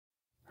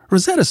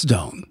Rosetta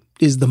Stone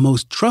is the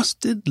most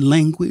trusted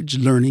language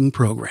learning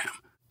program.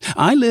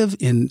 I live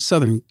in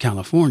Southern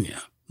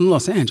California,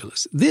 Los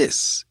Angeles.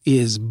 This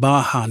is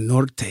Baja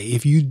Norte.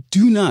 If you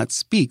do not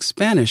speak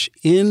Spanish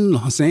in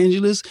Los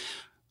Angeles,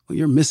 well,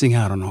 you're missing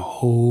out on a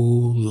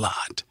whole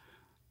lot.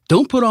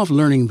 Don't put off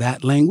learning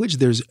that language.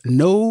 There's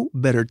no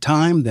better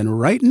time than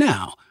right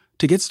now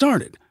to get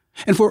started.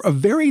 And for a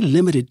very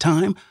limited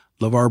time,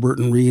 LeVar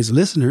Burton Reads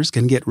listeners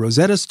can get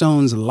Rosetta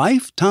Stone's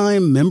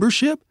lifetime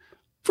membership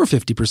for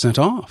 50%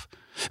 off.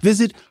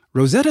 Visit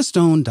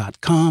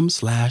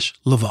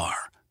rosettastone.com/LeVar.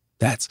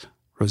 That's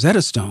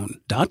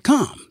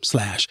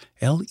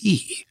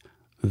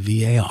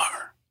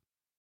rosettastone.com/LEVAR.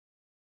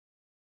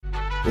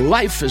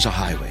 Life is a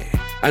highway,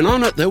 and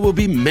on it there will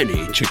be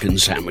many chicken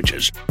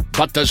sandwiches.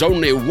 But there's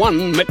only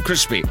one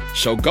McCrispy.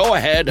 So go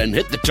ahead and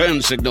hit the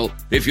turn signal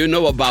if you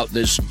know about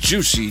this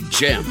juicy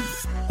gem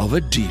of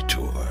a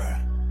detour.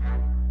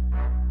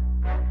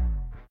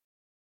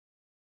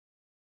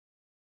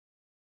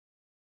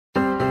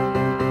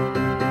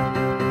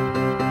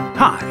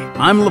 Hi,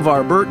 I'm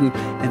LeVar Burton,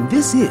 and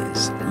this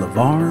is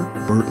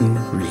LeVar Burton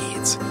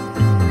Reads.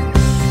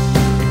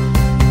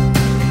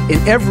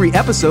 In every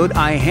episode,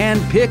 I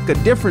handpick a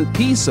different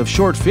piece of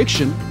short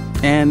fiction,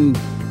 and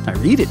I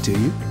read it to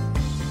you.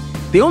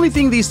 The only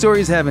thing these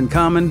stories have in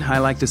common, I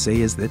like to say,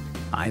 is that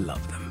I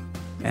love them.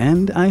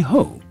 And I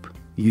hope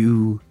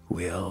you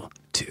will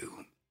too.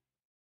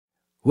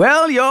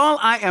 Well, y'all,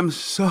 I am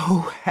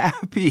so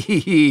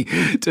happy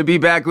to be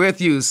back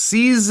with you.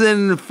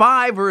 Season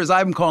 5, or as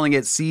I'm calling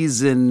it,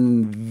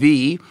 Season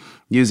V,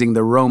 using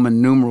the Roman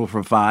numeral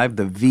for 5.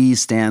 The V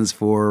stands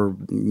for,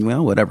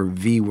 well, whatever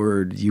V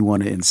word you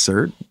want to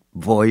insert.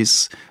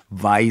 Voice,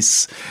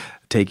 vice,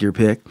 take your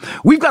pick.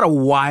 We've got a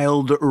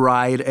wild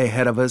ride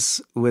ahead of us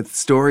with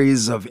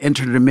stories of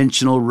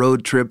interdimensional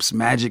road trips,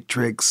 magic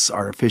tricks,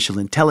 artificial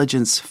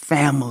intelligence,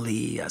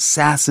 family,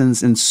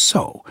 assassins, and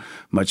so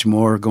much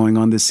more going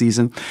on this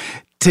season.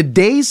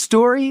 Today's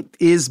story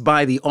is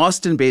by the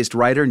Austin-based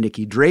writer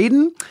Nicky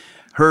Drayden.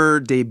 Her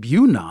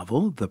debut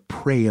novel, The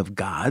Prey of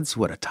Gods,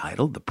 what a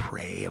title, The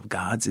Prey of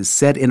Gods, is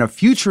set in a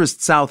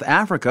futurist South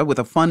Africa with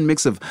a fun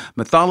mix of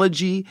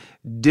mythology,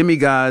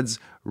 demigods,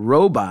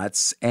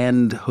 robots,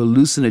 and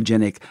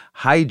hallucinogenic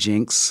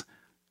hijinks.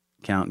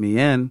 Count me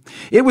in.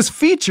 It was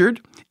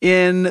featured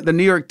in the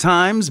New York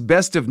Times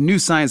Best of New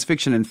Science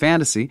Fiction and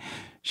Fantasy.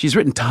 She's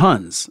written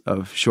tons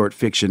of short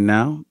fiction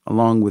now,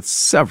 along with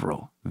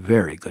several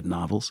very good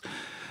novels.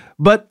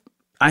 But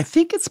I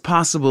think it's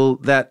possible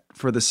that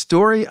for the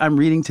story I'm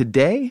reading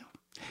today,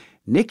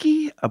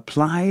 Nicky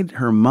applied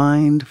her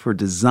mind for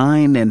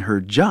design and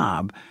her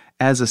job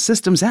as a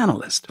systems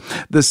analyst.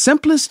 The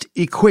Simplest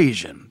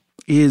Equation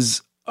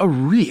is a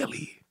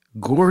really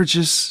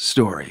gorgeous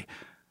story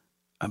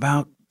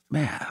about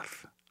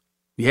math.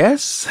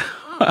 Yes,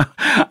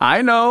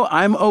 I know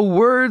I'm a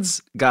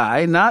words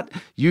guy, not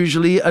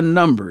usually a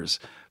numbers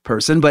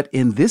person, but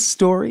in this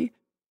story,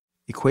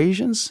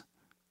 equations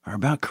are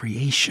about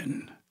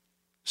creation,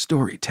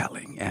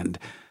 storytelling, and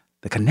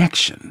the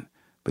connection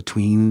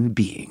between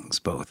beings,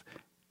 both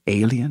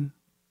alien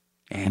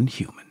and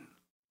human.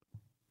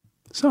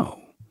 So,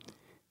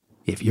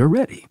 if you're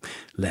ready,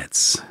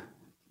 let's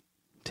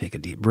take a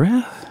deep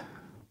breath.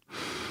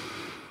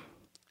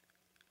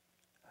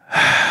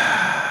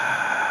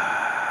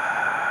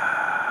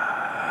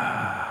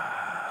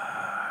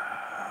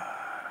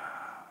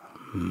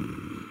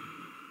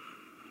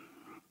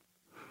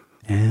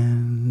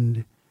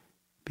 And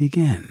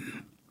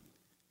begin.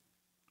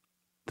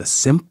 The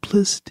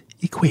Simplest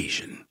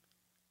Equation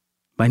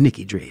by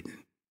Nicky Drayden.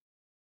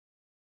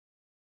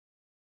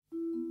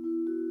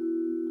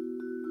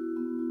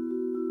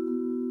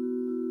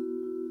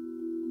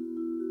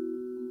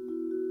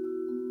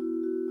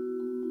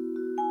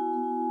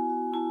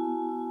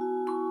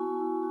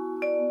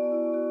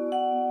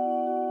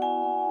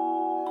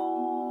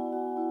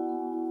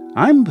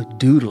 I'm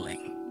doodling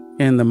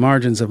in the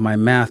margins of my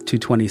Math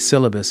 220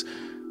 syllabus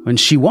when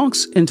she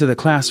walks into the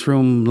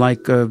classroom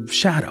like a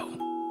shadow,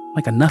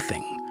 like a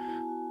nothing,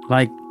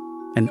 like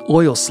an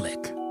oil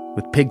slick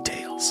with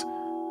pigtails.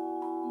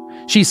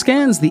 She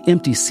scans the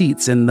empty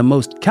seats in the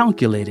most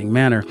calculating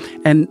manner,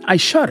 and I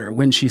shudder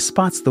when she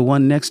spots the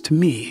one next to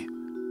me.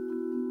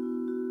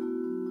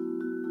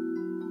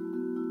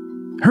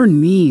 Her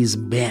knees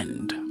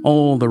bend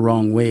all the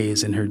wrong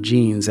ways in her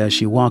jeans as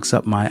she walks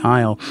up my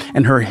aisle,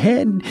 and her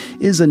head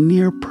is a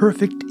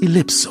near-perfect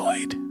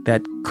ellipsoid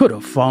that could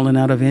have fallen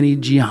out of any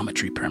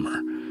geometry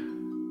primer.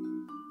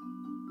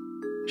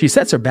 She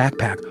sets her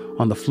backpack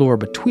on the floor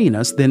between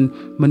us, then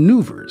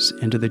maneuvers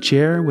into the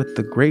chair with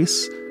the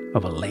grace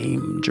of a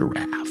lame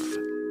giraffe.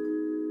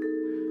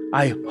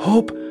 "I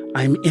hope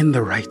I'm in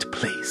the right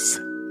place,"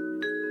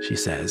 she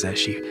says as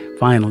she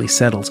finally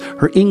settles,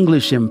 her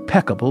English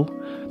impeccable,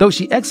 though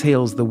she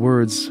exhales the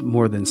words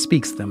more than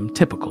speaks them,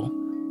 typical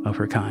of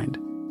her kind.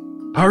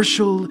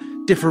 "Partial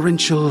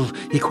differential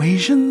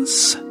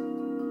equations?"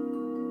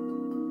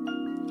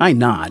 I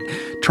nod,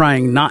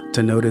 trying not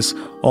to notice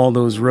all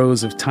those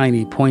rows of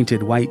tiny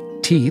pointed white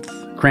teeth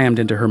crammed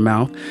into her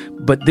mouth,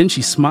 but then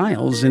she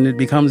smiles and it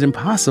becomes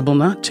impossible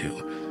not to.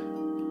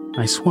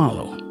 I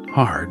swallow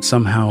hard,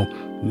 somehow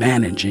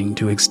managing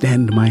to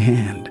extend my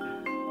hand.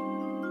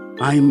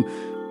 "I'm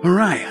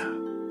Mariah,"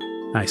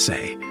 I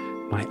say,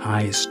 my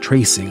eyes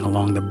tracing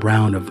along the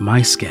brown of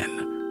my skin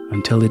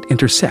until it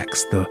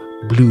intersects the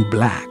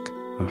blue-black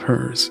of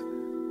hers.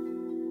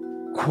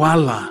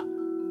 "Koala,"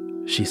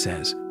 she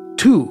says,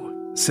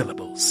 2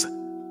 syllables,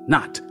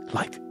 not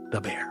like the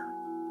bear.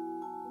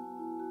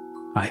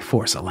 I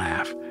force a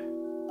laugh.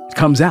 It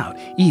comes out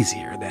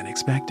easier than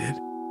expected.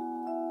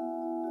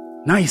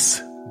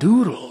 "Nice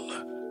doodle,"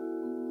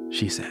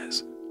 she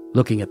says,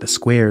 looking at the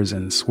squares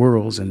and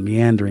swirls and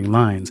meandering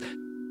lines.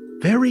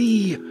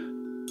 "Very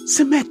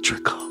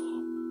symmetrical."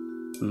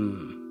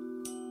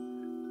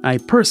 I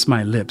purse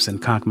my lips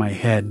and cock my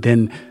head.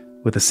 Then,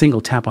 with a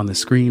single tap on the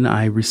screen,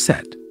 I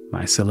reset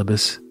my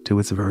syllabus to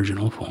its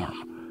virginal form.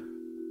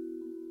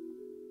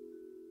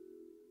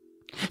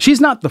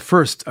 She's not the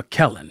first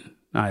Akellen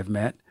I've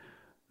met.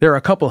 There are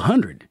a couple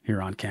hundred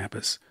here on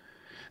campus.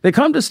 They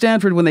come to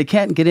Stanford when they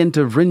can't get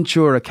into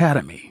Vrinchur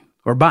Academy,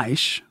 or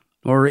Baish,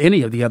 or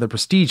any of the other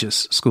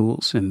prestigious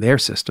schools in their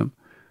system.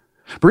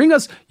 "Bring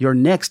us your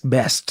next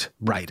best,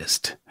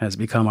 brightest," has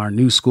become our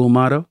new school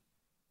motto.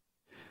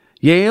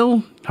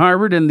 Yale,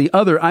 Harvard, and the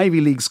other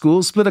Ivy League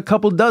schools split a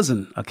couple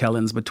dozen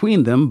Akellens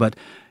between them, but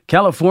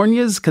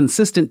California's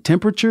consistent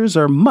temperatures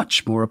are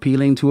much more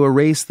appealing to a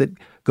race that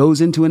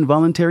goes into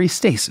involuntary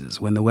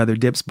stasis when the weather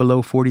dips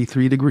below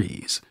 43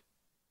 degrees.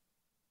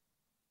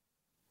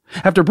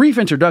 After brief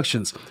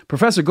introductions,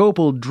 Professor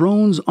Gopal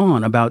drones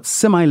on about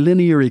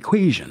semilinear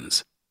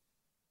equations.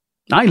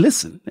 I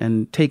listen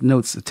and take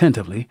notes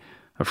attentively,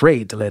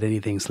 afraid to let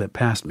anything slip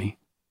past me.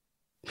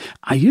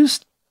 I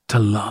used to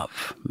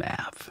love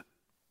math.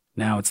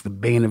 Now it's the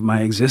bane of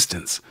my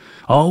existence.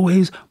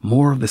 Always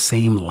more of the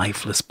same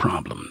lifeless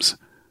problems.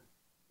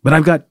 But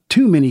I've got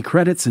too many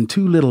credits and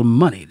too little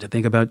money to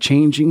think about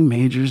changing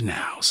majors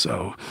now,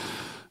 so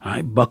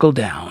I buckle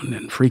down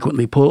and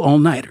frequently pull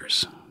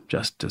all-nighters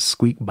just to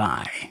squeak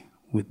by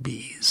with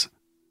B's.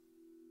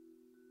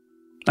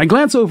 I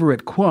glance over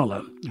at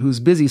Koala, who's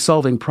busy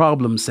solving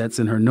problem sets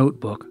in her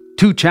notebook,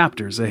 2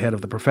 chapters ahead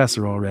of the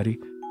professor already.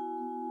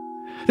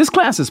 This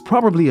class is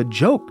probably a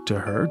joke to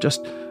her,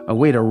 just a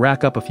way to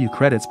rack up a few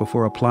credits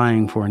before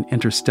applying for an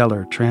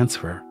interstellar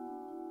transfer.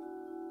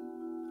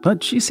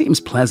 But she seems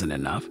pleasant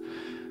enough,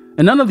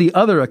 and none of the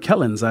other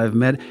Akellens I've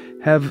met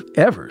have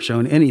ever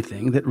shown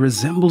anything that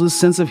resembled a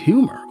sense of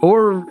humor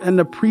or an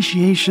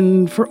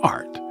appreciation for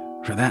art,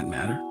 for that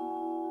matter.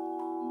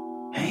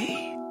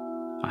 "Hey,"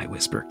 I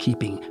whisper,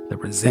 keeping the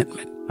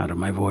resentment out of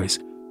my voice,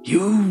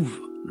 "you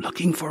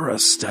looking for a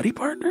study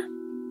partner?"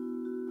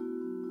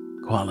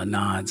 Koala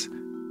nods,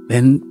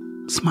 then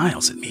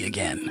smiles at me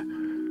again.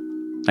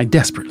 I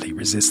desperately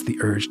resist the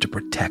urge to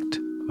protect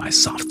my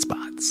soft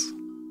spots.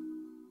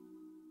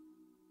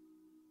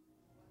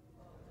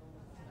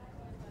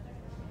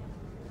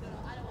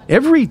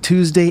 Every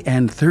Tuesday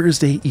and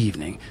Thursday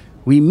evening,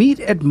 we meet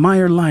at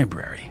Meyer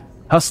Library,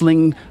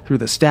 hustling through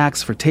the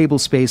stacks for table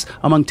space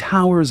among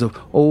towers of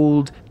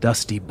old,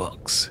 dusty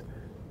books.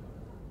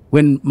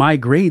 When my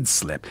grades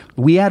slip,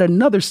 we add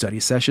another study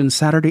session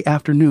Saturday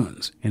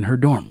afternoons in her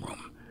dorm room.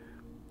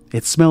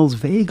 It smells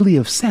vaguely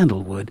of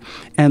sandalwood,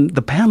 and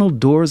the paneled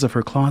doors of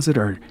her closet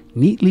are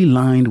neatly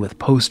lined with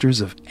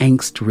posters of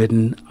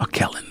angst-ridden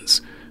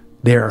Akellens.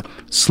 Their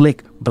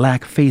slick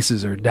black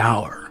faces are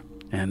dour,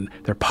 and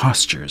their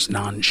postures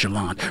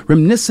nonchalant,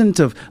 reminiscent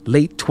of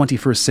late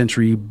 21st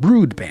century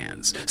brood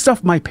bands,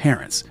 stuff my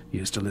parents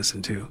used to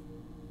listen to.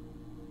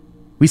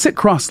 We sit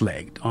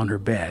cross-legged on her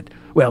bed.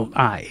 Well,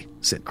 I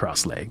sit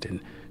cross-legged, and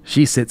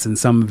she sits in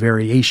some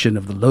variation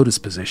of the lotus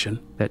position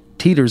that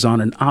teeters on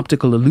an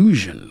optical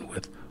illusion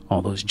with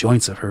all those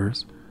joints of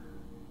hers.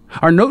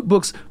 Our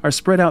notebooks are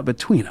spread out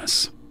between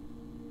us.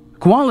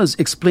 Koala's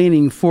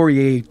explaining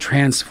Fourier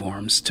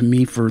transforms to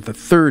me for the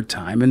 3rd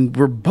time, and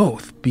we're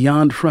both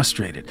beyond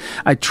frustrated.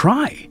 I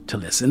try to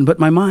listen, but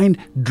my mind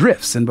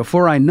drifts, and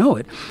before I know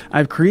it,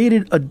 I've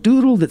created a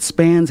doodle that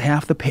spans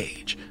half the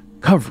page,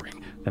 covering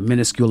the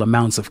minuscule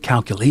amounts of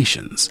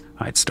calculations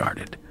I'd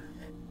started.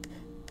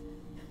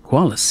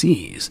 Koala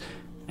sees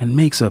and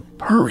makes a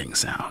purring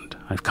sound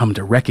I've come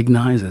to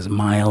recognize as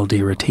mild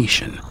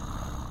irritation.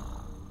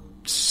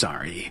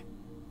 "Sorry,"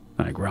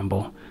 I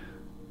grumble.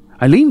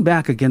 I lean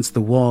back against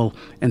the wall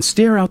and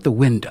stare out the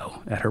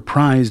window at her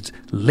prized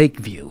lake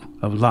view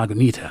of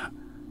Lagunita.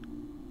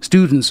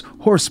 Students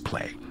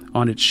horseplay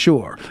on its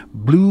shore,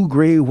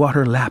 blue-gray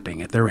water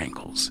lapping at their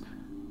ankles.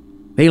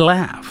 They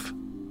laugh,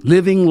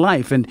 living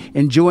life and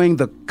enjoying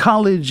the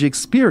college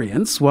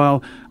experience,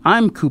 while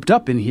I'm cooped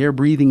up in here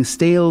breathing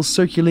stale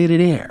circulated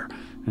air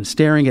and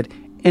staring at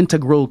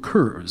integral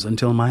curves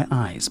until my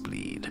eyes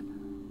bleed.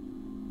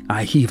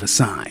 I heave a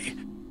sigh.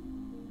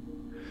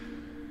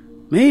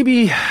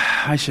 Maybe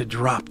I should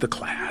drop the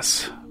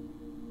class.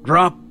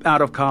 Drop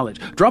out of college.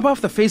 Drop off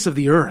the face of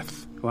the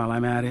earth while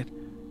I'm at it.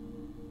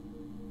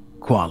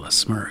 Koala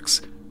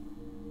smirks.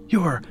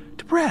 "You're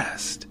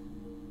depressed.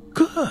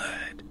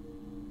 Good."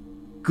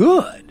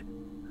 good.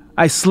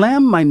 I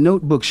slam my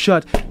notebook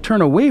shut,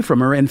 turn away from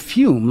her, and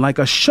fume like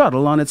a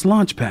shuttle on its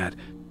launch pad.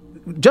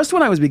 Just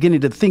when I was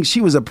beginning to think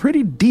she was a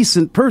pretty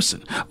decent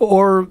person,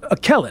 or a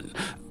Kellen,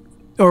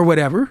 or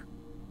whatever.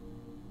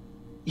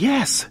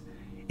 Yes,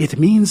 it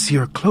means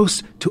you're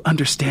close to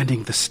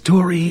understanding the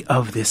story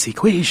of this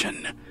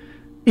equation.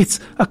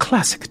 It's a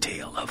classic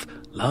tale of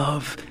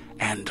love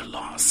and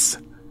loss.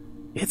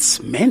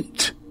 It's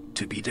meant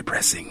to be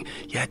depressing,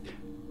 yet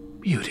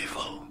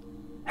beautiful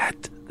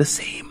at the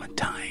same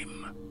time.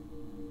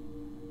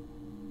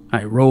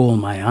 I roll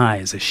my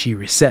eyes as she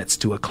resets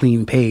to a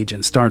clean page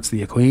and starts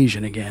the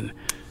equation again.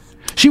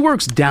 She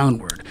works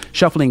downward,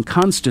 shuffling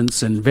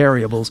constants and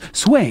variables,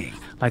 swaying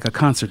like a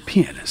concert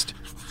pianist.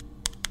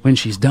 When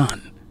she's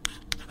done,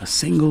 a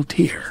single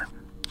tear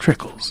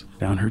trickles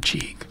down her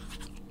cheek.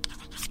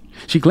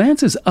 She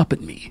glances up at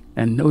me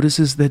and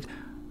notices that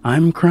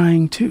I'm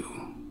crying too.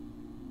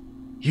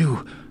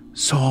 You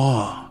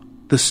saw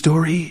the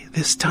story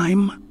this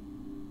time?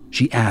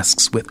 She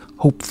asks with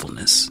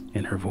hopefulness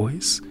in her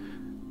voice.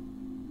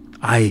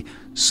 I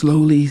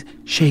slowly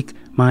shake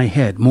my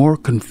head, more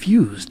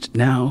confused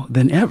now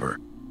than ever.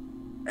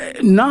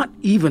 Not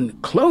even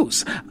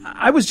close.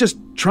 I was just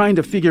trying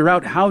to figure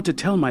out how to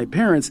tell my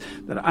parents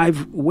that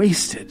I've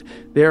wasted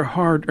their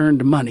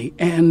hard-earned money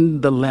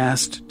and the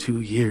last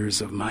 2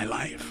 years of my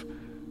life.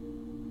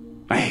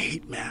 I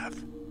hate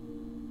math.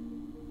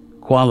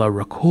 Kuala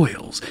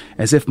recoils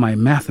as if my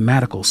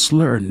mathematical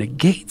slur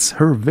negates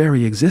her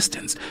very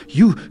existence.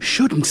 You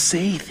shouldn't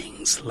say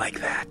things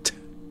like that.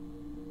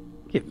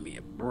 Give me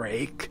a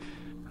break,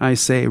 I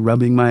say,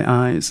 rubbing my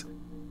eyes.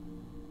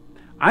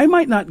 I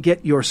might not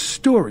get your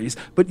stories,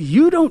 but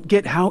you don't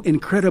get how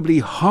incredibly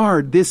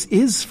hard this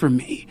is for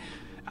me.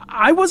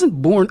 I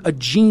wasn't born a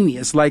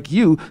genius like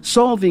you,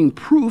 solving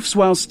proofs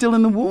while still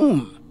in the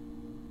womb.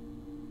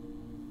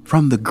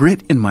 From the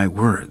grit in my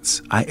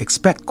words, I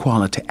expect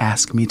Kuala to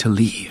ask me to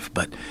leave,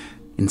 but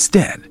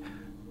instead,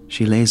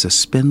 she lays a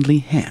spindly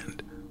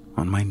hand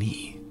on my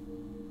knee.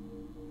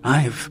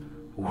 I've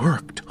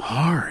worked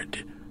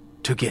hard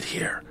to get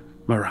here,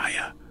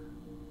 Mariah.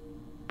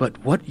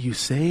 But what you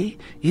say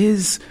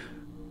is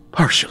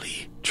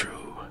partially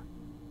true.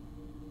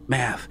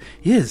 Math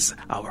is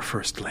our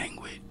first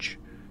language,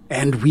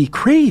 and we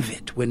crave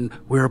it when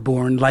we're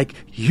born like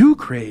you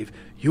crave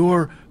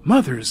your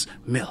mother's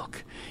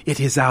milk. It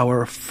is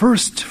our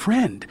first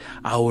friend,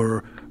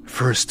 our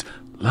first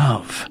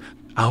love,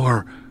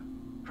 our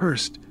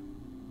first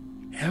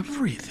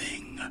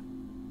everything.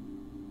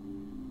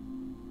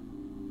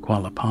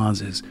 Kuala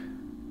pauses,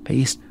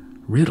 face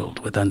riddled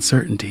with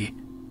uncertainty,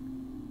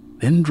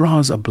 then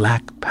draws a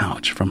black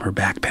pouch from her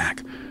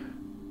backpack.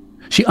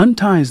 She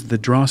unties the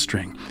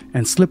drawstring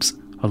and slips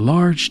a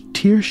large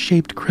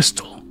tear-shaped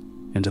crystal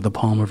into the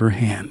palm of her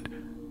hand.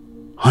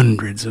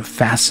 Hundreds of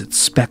facets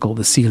speckle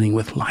the ceiling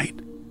with light.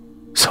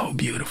 So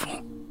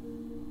beautiful.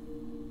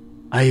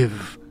 I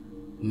have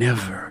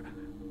never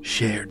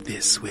shared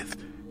this with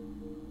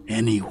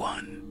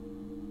anyone,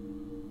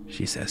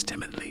 she says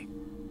timidly.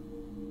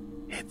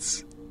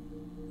 It's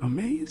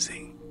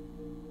amazing.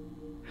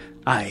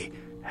 I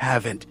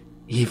haven't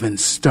even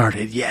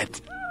started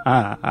yet.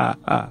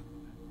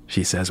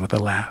 She says with a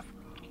laugh,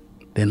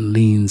 then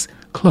leans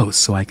close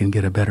so I can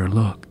get a better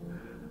look.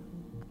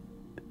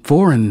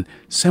 Foreign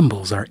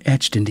symbols are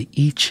etched into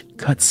each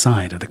cut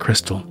side of the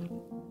crystal.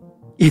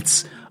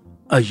 It's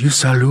a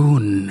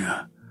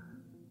Yusaloon,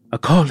 a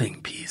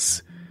calling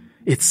piece.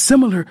 It's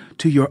similar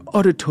to your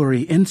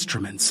auditory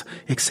instruments,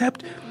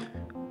 except,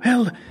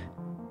 well,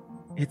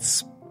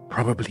 it's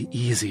probably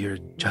easier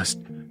just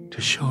to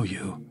show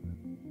you.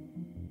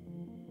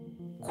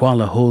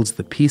 Kuala holds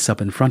the piece up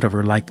in front of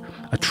her like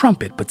a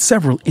trumpet, but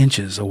several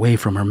inches away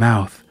from her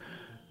mouth.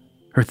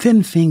 Her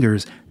thin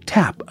fingers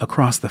tap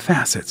across the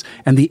facets,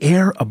 and the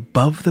air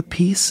above the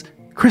piece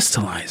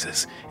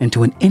crystallizes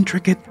into an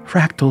intricate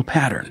fractal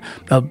pattern,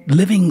 a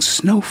living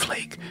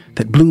snowflake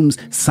that blooms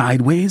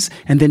sideways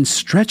and then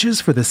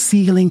stretches for the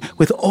ceiling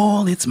with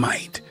all its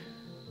might.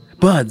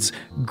 Buds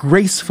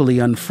gracefully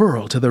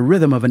unfurl to the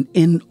rhythm of an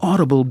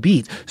inaudible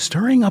beat,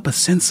 stirring up a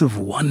sense of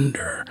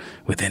wonder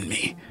within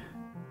me.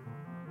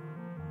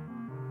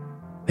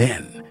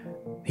 Then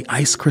the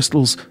ice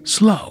crystals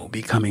slow,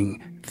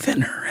 becoming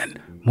thinner and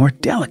more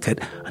delicate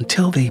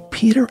until they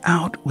peter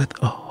out with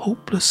a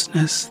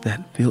hopelessness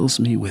that fills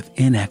me with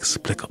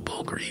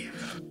inexplicable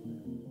grief.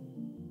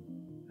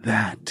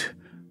 That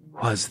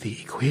was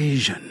the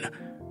equation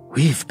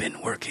we've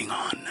been working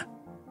on,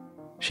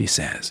 she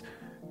says,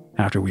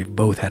 after we've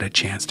both had a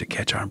chance to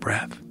catch our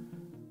breath.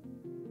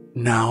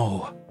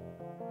 Now,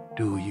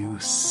 do you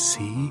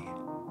see?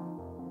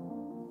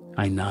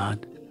 I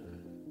nod,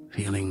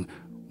 feeling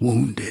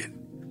wounded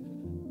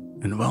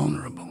and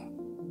vulnerable.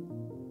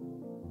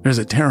 There's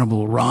a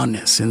terrible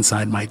rawness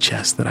inside my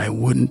chest that I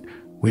wouldn't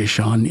wish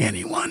on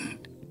anyone.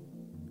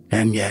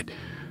 And yet,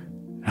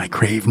 I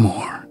crave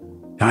more.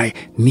 I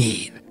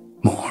need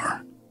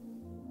more.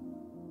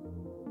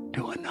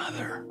 To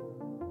another,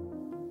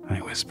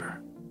 I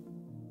whisper.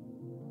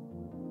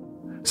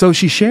 So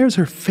she shares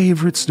her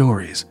favorite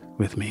stories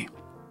with me.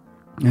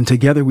 And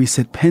together we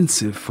sit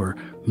pensive for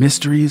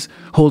mysteries,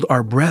 hold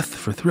our breath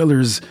for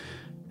thrillers,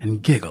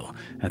 and giggle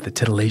at the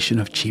titillation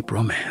of cheap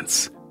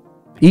romance.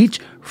 Each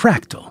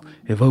fractal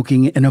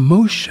evoking an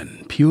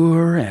emotion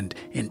pure and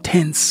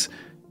intense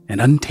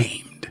and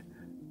untamed.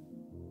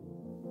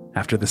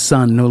 After the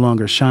sun no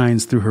longer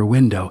shines through her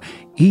window,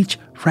 each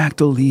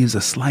fractal leaves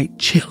a slight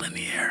chill in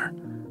the air.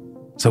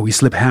 So we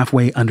slip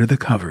halfway under the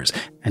covers,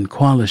 and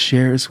Koala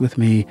shares with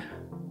me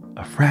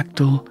a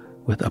fractal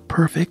with a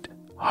perfect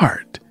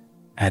heart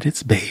at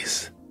its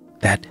base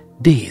that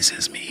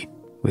dazes me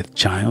with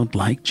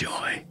childlike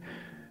joy.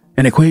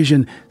 An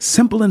equation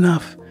simple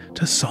enough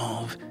to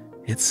solve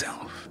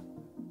itself.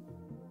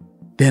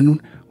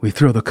 Then we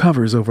throw the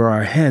covers over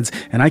our heads,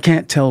 and I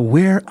can't tell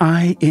where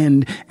I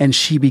end and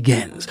she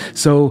begins.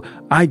 So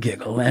I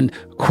giggle, and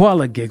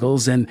Koala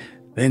giggles, and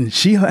then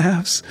she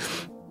laughs,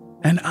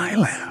 and I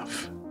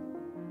laugh.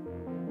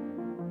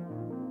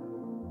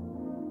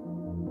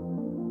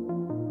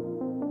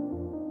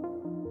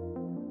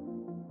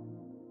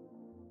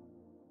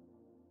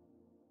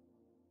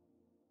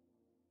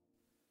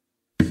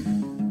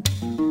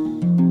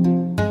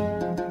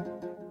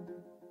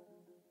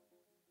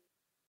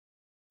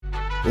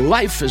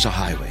 Life is a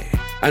highway,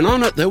 and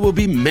on it there will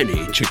be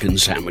many chicken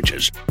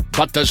sandwiches.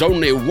 But there's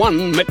only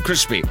one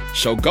McCrispy,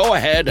 so go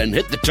ahead and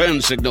hit the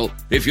turn signal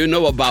if you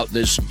know about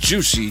this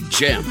juicy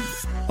gem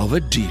of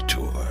a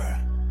detour.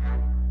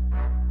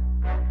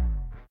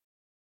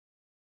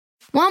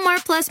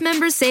 Walmart Plus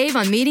members save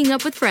on meeting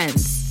up with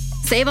friends.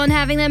 Save on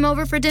having them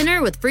over for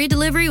dinner with free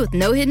delivery with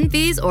no hidden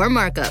fees or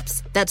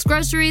markups. That's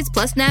groceries,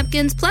 plus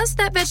napkins, plus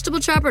that vegetable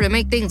chopper to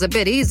make things a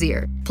bit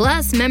easier.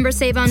 Plus, members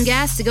save on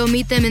gas to go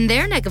meet them in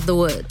their neck of the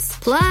woods.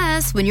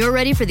 Plus, when you're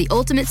ready for the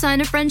ultimate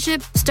sign of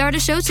friendship, start a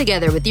show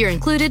together with your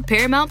included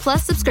Paramount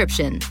Plus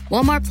subscription.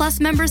 Walmart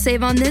Plus members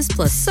save on this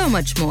plus so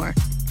much more.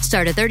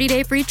 Start a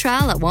 30-day free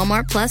trial at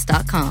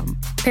walmartplus.com.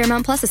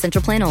 Paramount Plus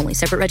Essential Plan only.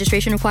 Separate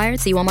registration required.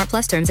 See Walmart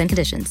Plus terms and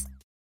conditions.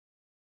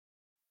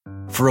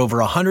 For over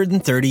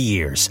 130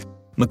 years,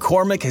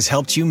 McCormick has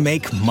helped you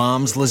make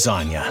Mom's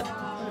lasagna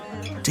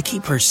to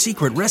keep her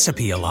secret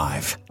recipe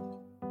alive.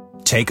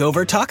 Take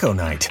over taco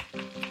night,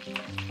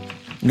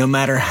 no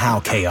matter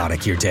how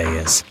chaotic your day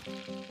is.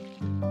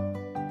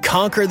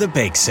 Conquer the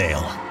bake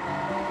sale,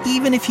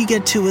 even if you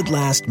get to it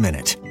last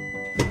minute.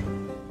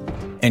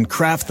 And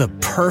craft the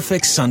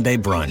perfect Sunday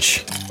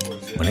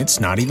brunch when it's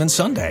not even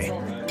Sunday.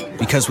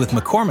 Because with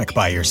McCormick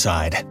by your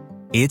side,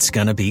 it's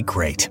gonna be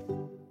great.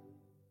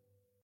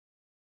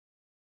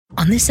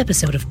 On this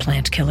episode of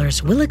Plant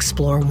Killers, we'll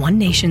explore one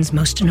nation's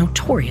most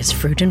notorious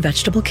fruit and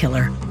vegetable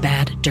killer,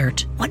 bad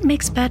dirt. What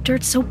makes bad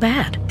dirt so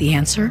bad? The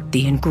answer?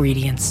 The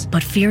ingredients.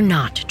 But fear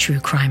not, true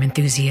crime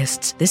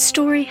enthusiasts. This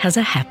story has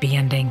a happy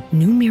ending.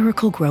 New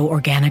Miracle-Gro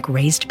organic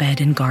raised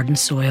bed and garden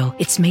soil.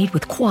 It's made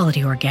with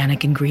quality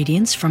organic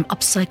ingredients from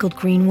upcycled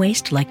green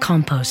waste like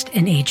compost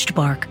and aged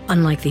bark.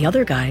 Unlike the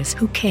other guys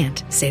who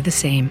can't say the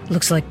same.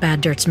 Looks like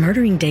bad dirt's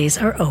murdering days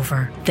are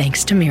over,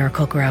 thanks to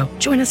Miracle-Gro.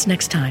 Join us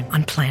next time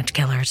on Plant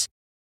Killers.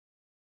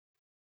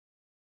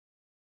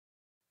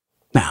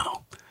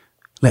 Now,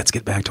 let's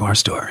get back to our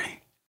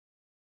story.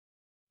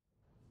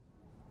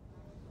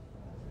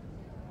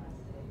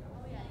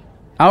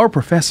 Our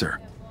professor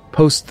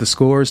posts the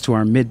scores to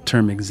our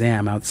midterm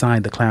exam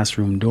outside the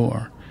classroom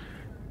door.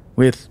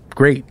 With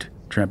great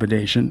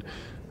trepidation,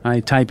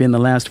 I type in the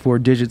last 4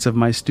 digits of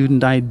my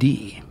student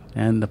ID,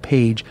 and the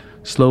page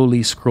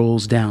slowly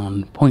scrolls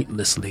down,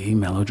 pointlessly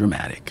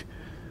melodramatic.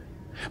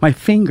 My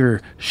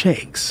finger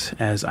shakes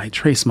as I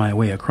trace my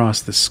way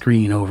across the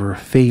screen over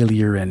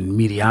failure and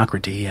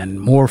mediocrity and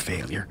more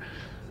failure,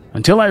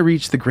 until I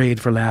reach the grade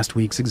for last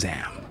week's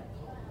exam.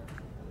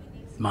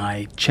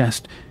 My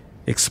chest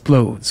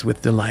explodes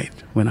with delight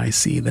when I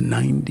see the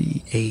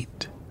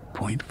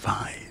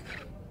 98.5.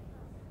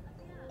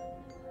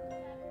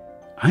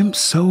 I'm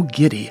so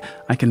giddy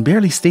I can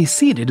barely stay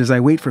seated as I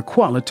wait for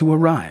Koala to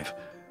arrive.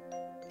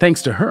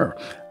 Thanks to her,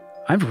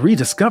 I've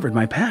rediscovered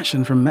my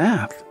passion for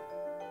math.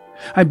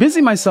 I busy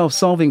myself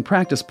solving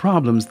practice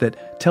problems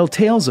that tell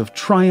tales of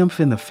triumph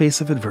in the face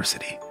of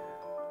adversity.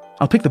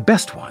 I'll pick the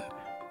best one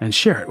and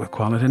share it with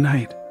Koala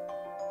tonight.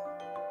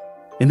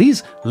 In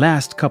these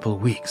last couple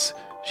weeks,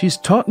 she's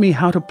taught me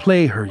how to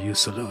play her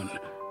Usaloon,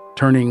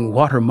 turning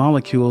water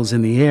molecules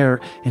in the air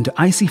into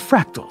icy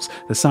fractals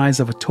the size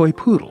of a toy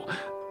poodle,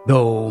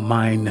 though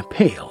mine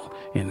pale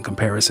in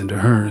comparison to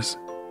hers.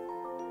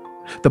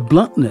 The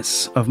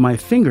bluntness of my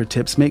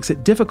fingertips makes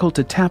it difficult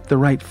to tap the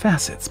right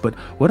facets, but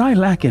what I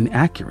lack in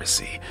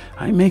accuracy,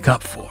 I make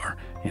up for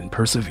in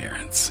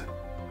perseverance.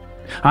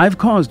 I've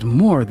caused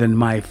more than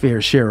my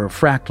fair share of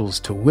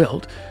fractals to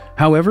wilt.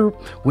 However,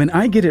 when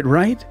I get it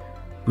right,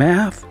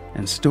 math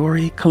and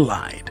story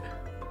collide,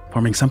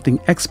 forming something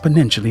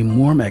exponentially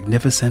more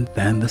magnificent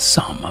than the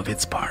sum of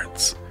its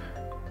parts.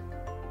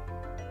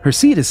 Her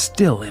seat is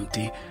still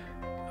empty.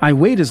 I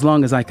wait as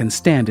long as I can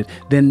stand it,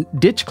 then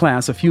ditch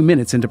class a few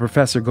minutes into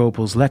Professor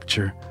Gopal's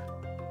lecture.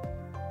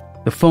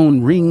 The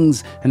phone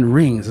rings and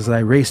rings as I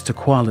race to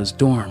Koala's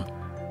dorm.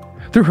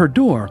 Through her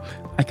door,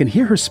 I can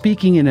hear her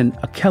speaking in an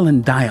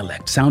Akellan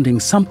dialect, sounding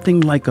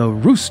something like a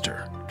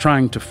rooster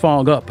trying to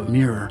fog up a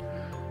mirror.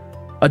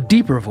 A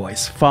deeper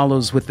voice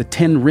follows with the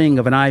 10 ring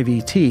of an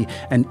IVT,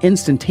 an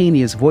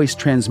instantaneous voice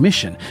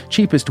transmission,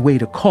 cheapest way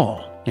to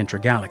call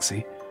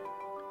intragalaxy.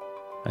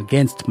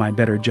 Against my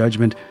better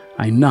judgment,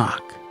 I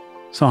knock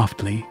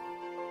softly.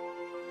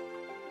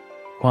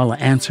 Qualla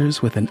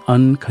answers with an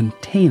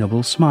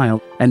uncontainable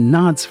smile and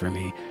nods for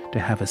me to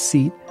have a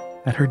seat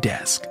at her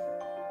desk.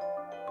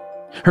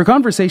 Her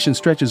conversation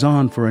stretches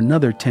on for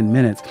another 10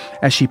 minutes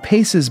as she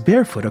paces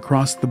barefoot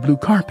across the blue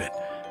carpet.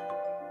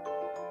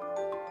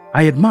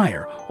 I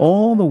admire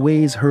all the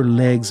ways her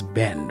legs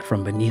bend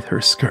from beneath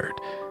her skirt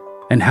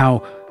and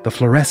how the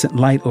fluorescent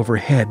light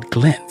overhead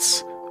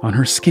glints on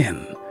her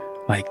skin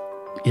like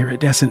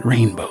iridescent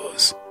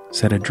rainbows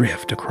set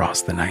adrift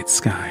across the night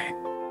sky.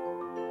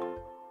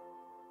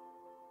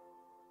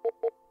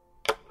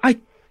 "I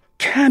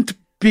can't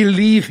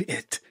believe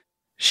it,"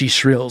 she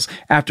shrills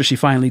after she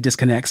finally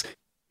disconnects.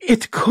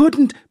 "It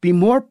couldn't be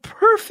more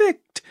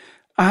perfect.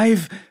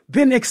 I've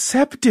been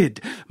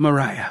accepted,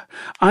 Mariah.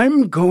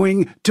 I'm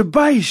going to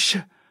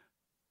Baish."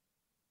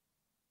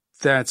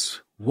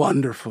 "That's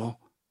wonderful,"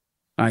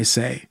 I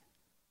say.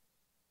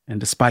 And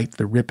despite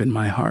the rip in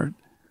my heart,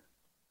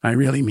 I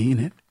really mean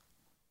it.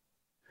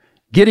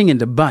 Getting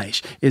into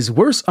Baish is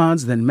worse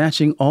odds than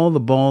matching all the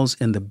balls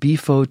in the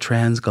BFO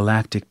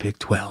Transgalactic Pick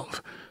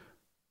 12.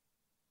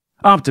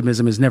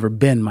 Optimism has never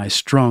been my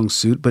strong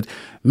suit, but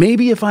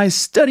maybe if I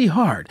study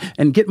hard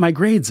and get my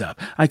grades up,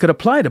 I could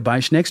apply to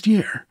Baish next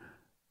year.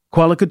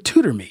 Qualla could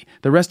tutor me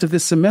the rest of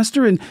this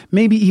semester and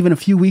maybe even a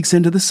few weeks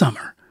into the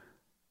summer.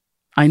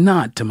 I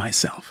nod to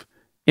myself,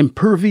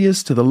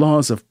 impervious to the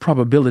laws of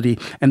probability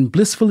and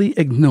blissfully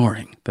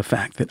ignoring the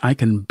fact that I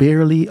can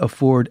barely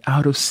afford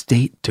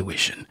out-of-state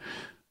tuition,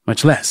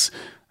 much less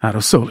out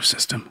of solar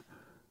system.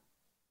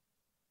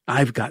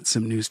 "I've got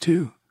some news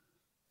too,"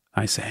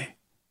 I say.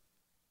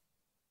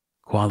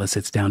 Qualla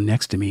sits down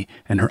next to me,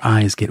 and her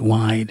eyes get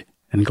wide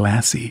and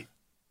glassy.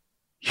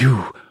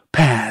 "You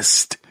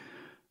passed."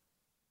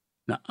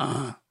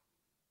 "Nuh-uh.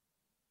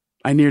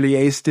 I nearly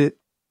aced it."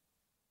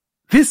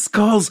 "This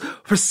calls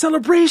for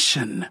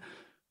celebration."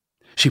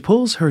 She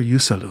pulls her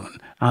Usaloon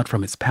out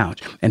from its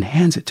pouch and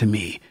hands it to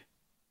me.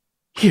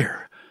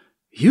 "Here,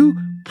 you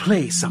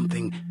play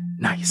something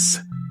nice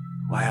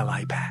while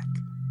I pack."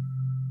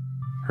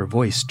 Her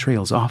voice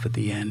trails off at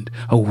the end,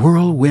 a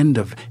whirlwind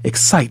of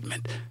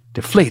excitement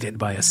deflated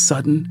by a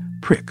sudden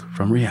prick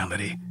from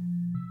reality.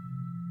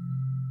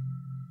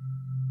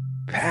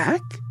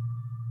 "Pack?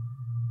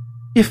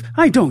 If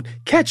I don't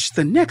catch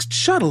the next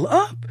shuttle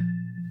up,"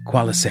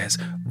 Qualla says,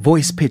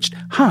 voice pitched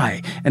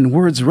high and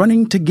words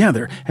running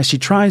together as she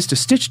tries to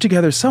stitch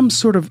together some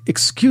sort of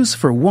excuse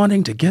for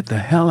wanting to get the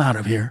hell out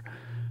of here.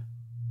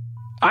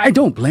 I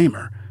don't blame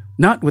her,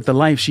 not with the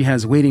life she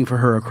has waiting for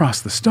her across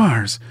the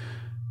stars.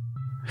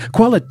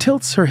 Qualla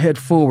tilts her head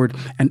forward,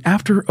 and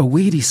after a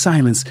weighty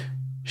silence,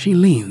 she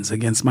leans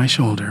against my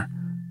shoulder.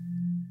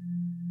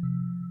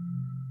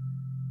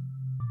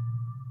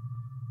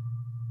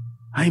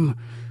 "I'm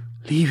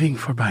leaving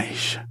for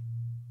Baish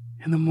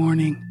in the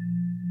morning."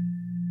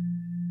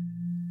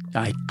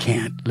 I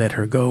can't let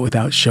her go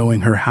without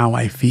showing her how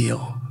I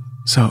feel.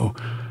 So,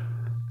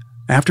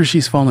 after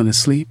she's fallen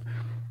asleep,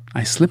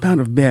 I slip out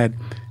of bed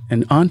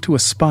and onto a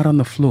spot on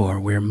the floor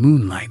where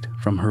moonlight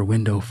from her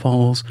window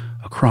falls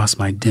across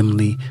my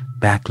dimly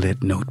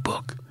backlit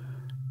notebook.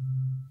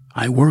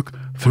 I work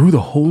through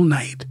the whole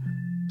night,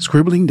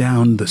 scribbling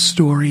down the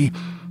story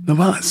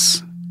of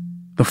us,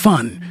 the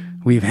fun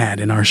we've had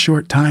in our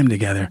short time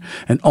together,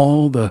 and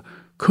all the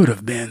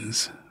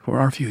could-have-beens for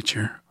our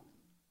future.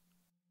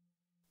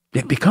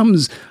 It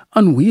becomes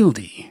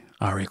unwieldy,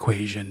 our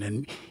equation,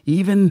 and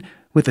even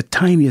with the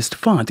tiniest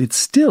font, it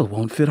still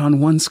won't fit on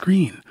one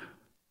screen.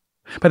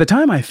 By the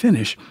time I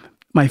finish,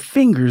 my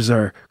fingers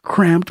are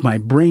cramped, my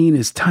brain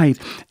is tight,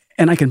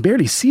 and I can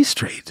barely see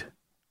straight.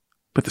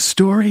 But the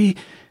story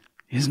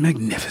is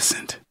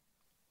magnificent,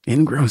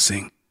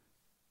 engrossing,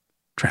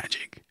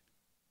 tragic.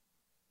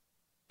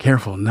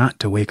 Careful not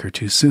to wake her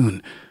too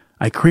soon,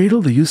 I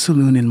cradle the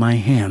Usaloon in my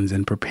hands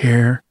and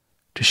prepare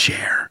to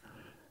share.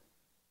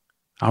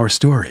 Our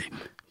story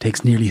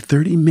takes nearly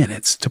 30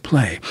 minutes to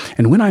play,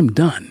 and when I'm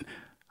done,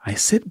 I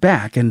sit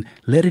back and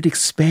let it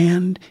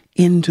expand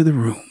into the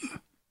room.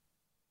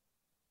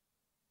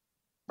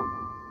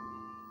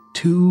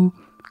 2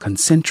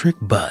 concentric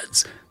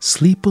buds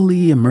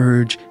sleepily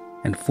emerge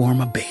and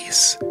form a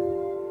base.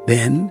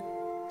 Then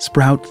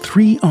sprout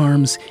 3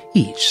 arms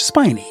each,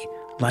 spiny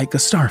like a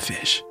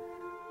starfish.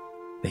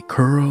 They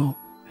curl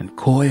and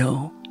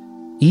coil,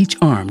 each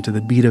arm to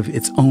the beat of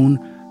its own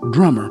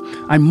drummer.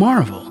 I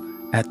marvel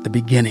at the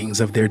beginnings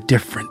of their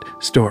different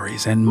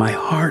stories, and my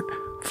heart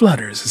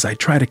flutters as I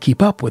try to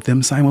keep up with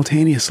them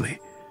simultaneously.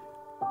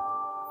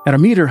 At a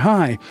meter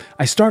high,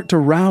 I start to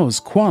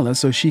rouse Qualla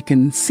so she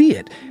can see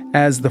it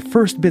as the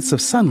first bits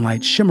of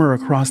sunlight shimmer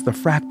across the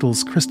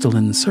fractal's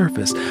crystalline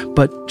surface.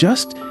 But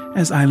just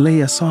as I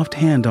lay a soft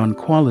hand on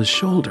Qualla's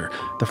shoulder,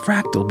 the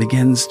fractal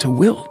begins to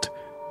wilt,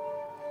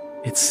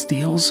 It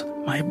steals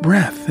my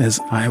breath as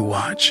I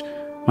watch,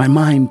 my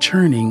mind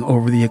churning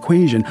over the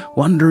equation,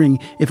 wondering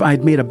if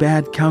I'd made a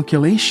bad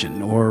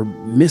calculation or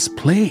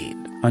misplayed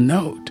a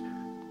note.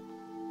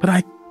 But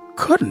I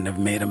couldn't have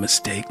made a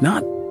mistake,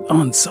 not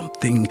on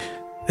something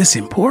this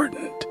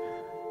important.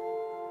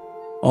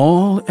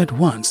 All at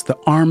once, the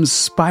arms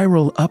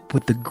spiral up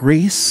with the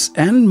grace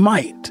and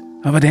might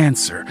of a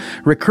dancer,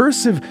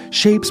 recursive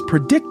shapes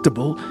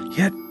predictable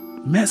yet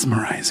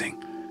mesmerizing.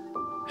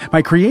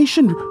 My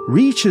creation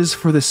reaches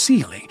for the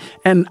ceiling,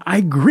 and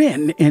I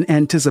grin in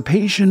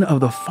anticipation of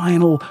the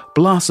final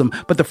blossom,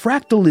 but the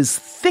fractal is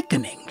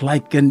thickening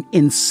like an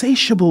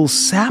insatiable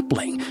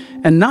sapling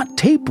and not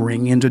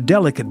tapering into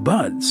delicate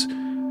buds.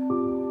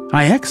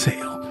 I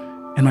exhale,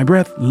 and my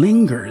breath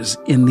lingers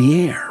in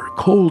the air,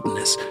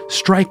 coldness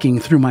striking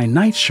through my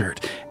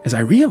nightshirt as I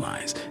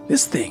realize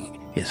this thing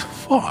is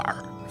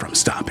far from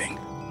stopping.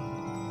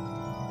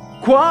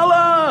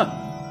 "Koala!"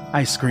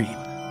 I scream,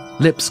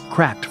 lips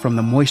cracked from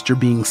the moisture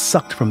being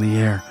sucked from the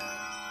air.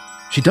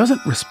 She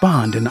doesn't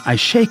respond, and I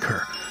shake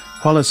her.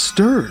 Koala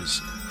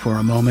stirs for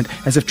a moment,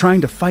 as if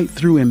trying to fight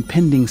through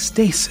impending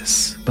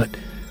stasis, but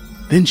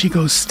then she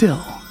goes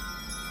still.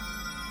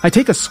 I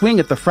take a swing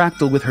at the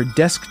fractal with her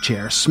desk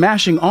chair,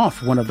 smashing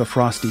off one of the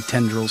frosty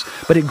tendrils,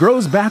 but it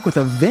grows back with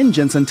a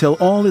vengeance until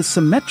all is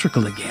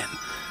symmetrical again.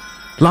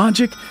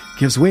 Logic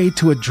gives way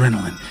to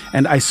adrenaline,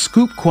 and I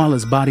scoop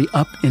Koala's body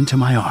up into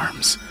my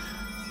arms.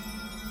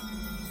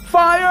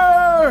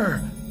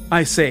 "Fire!"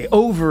 I say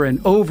over and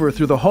over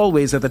through the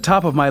hallways at the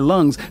top of my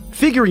lungs,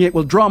 figuring it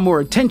will draw more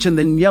attention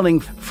than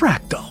yelling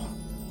 "fractal."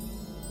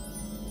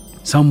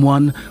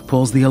 Someone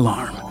pulls the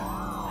alarm,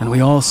 and we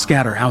all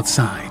scatter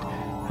outside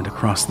and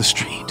across the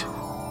street.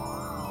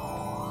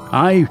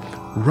 I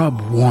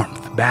rub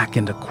warmth back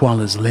into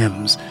Koala's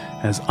limbs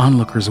as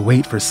onlookers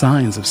wait for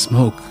signs of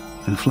smoke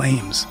and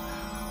flames.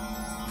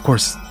 Of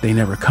course, they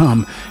never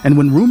come, and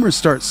when rumors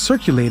start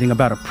circulating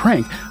about a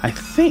prank, I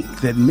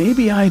think that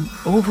maybe I'd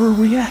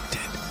overreacted.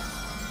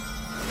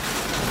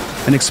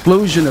 An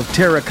explosion of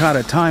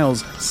terracotta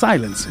tiles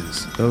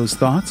silences those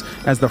thoughts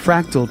as the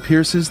fractal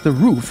pierces the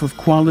roof of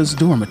Koala's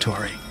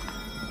dormitory.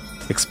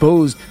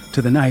 Exposed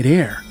to the night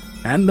air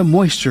and the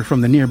moisture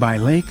from the nearby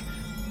lake,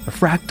 the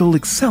fractal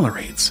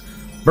accelerates,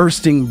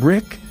 bursting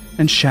brick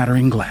and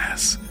shattering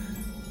glass.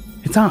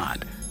 It's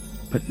odd,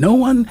 but no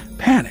one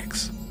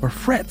panics or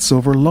frets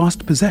over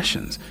lost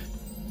possessions.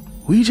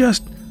 We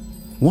just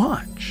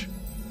watch,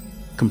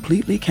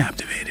 completely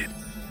captivated.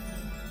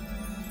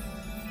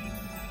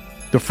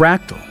 The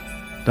fractal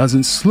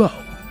doesn't slow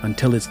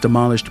until it's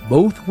demolished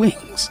both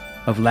wings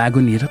of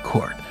Lagunita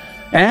Court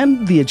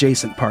and the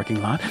adjacent parking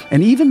lot,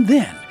 and even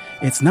then,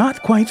 it's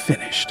not quite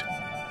finished.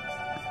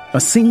 A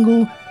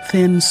single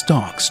thin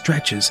stalk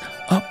stretches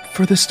up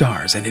for the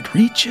stars, and it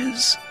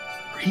reaches,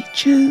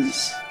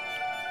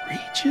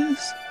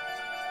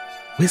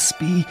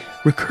 wispy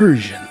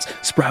recursions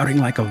sprouting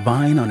like a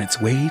vine on its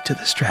way to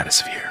the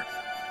stratosphere.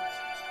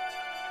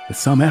 With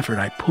some effort,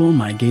 I pull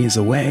my gaze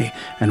away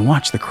and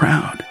watch the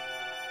crowd.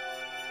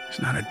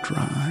 There's not a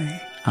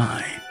dry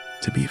eye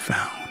to be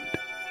found,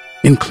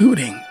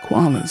 including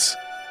Koala's,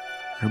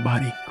 her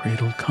body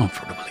cradled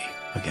comfortably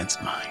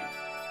against mine.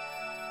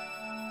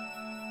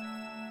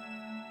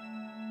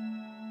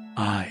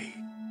 I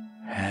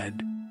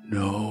had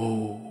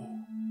no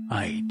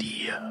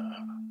idea,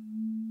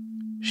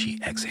 she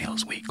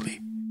exhales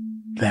weakly,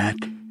 that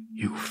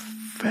you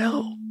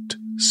felt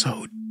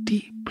so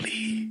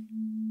deeply.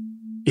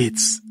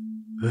 It's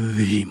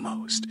the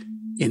most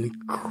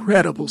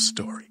incredible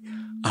story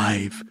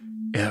I've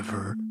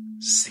ever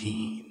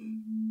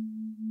seen.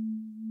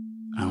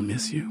 I'll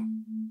miss you,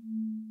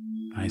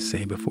 I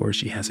say before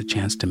she has a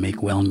chance to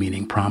make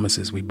well-meaning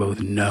promises we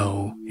both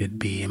know it'd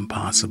be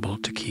impossible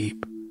to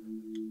keep.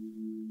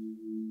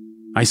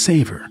 I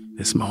savor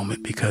this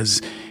moment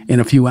because in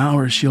a few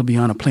hours she'll be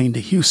on a plane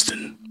to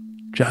Houston.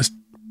 Just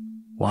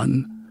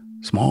one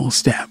small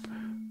step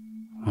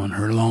on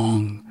her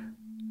long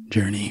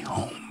journey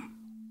home.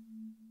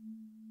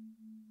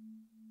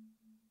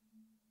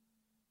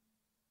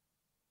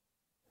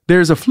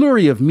 There's a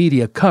flurry of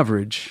media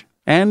coverage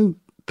and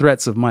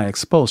threats of my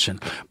expulsion,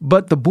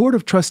 but the Board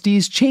of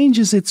Trustees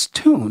changes its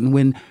tune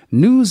when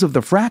news of the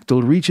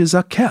fractal reaches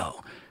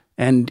Akel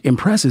and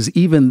impresses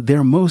even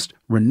their most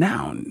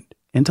renowned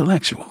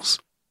intellectuals.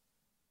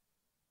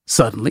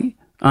 Suddenly,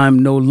 I'm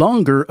no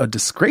longer a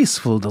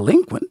disgraceful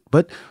delinquent,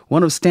 but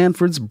one of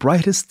Stanford's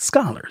brightest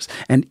scholars,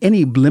 and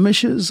any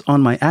blemishes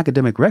on my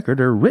academic record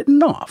are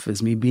written off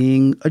as me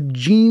being a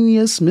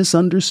genius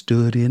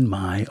misunderstood in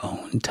my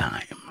own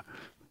time.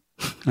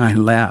 I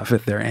laugh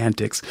at their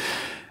antics.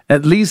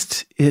 At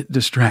least it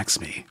distracts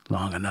me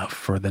long enough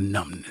for the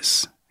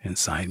numbness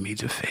inside me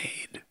to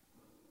fade.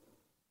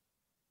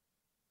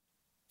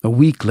 A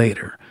week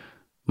later,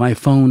 my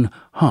phone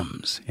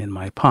hums in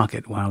my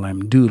pocket while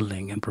I'm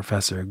doodling in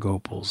Professor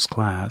Gopal's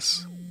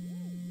class.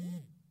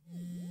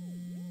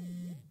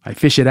 I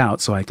fish it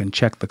out so I can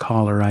check the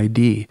caller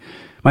ID,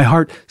 My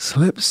heart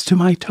slips to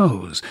my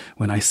toes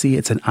when I see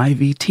it's an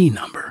IVT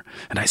number,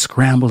 and I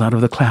scramble out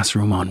of the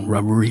classroom on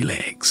rubbery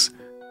legs.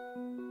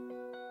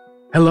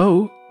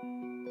 "Hello?"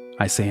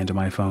 I say into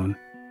my phone.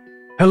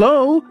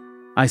 "Hello?"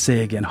 I say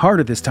again,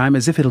 harder this time,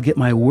 as if it'll get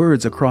my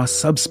words across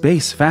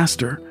subspace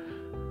faster.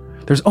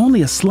 There's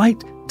only a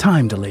slight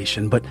time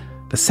dilation, but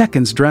the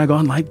seconds drag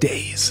on like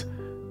days.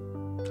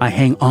 I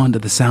hang on to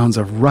the sounds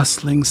of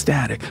rustling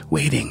static,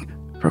 waiting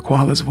for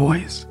Kuala's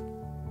voice.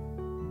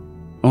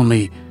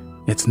 Only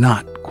it's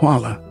not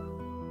Kuala.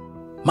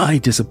 My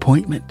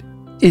disappointment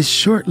is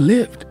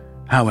short-lived,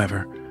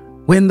 however,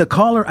 when the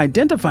caller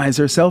identifies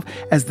herself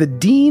as the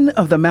dean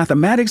of the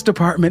mathematics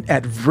department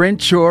at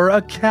Venture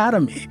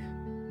Academy.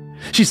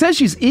 She says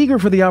she's eager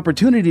for the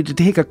opportunity to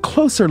take a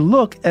closer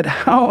look at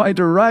how I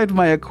derived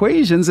my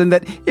equations, and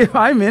that if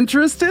I'm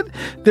interested,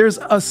 there's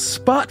a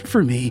spot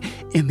for me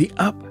in the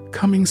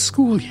upcoming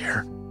school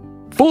year.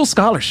 Full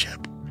scholarship.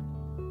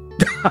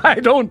 I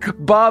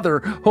don't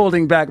bother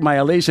holding back my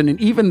elation, and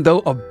even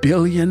though 1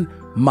 billion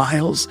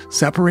miles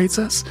separates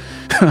us,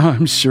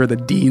 I'm sure the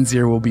dean's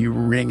ear will be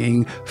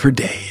ringing for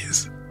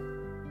days.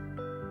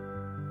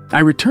 I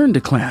return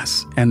to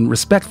class and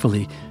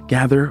respectfully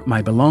gather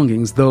my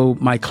belongings, though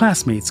my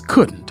classmates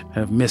couldn't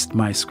have missed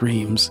my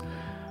screams.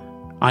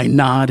 I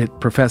nod at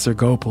Professor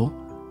Gopal,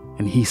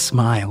 and he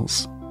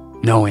smiles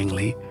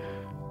knowingly.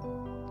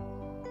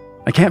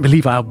 I can't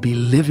believe I'll be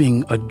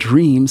living a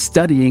dream,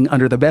 studying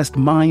under the best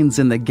minds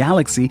in the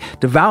galaxy,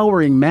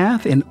 devouring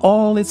math in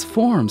all its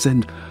forms.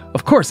 And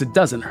of course, it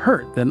doesn't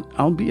hurt. Then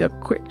I'll be a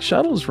quick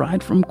shuttles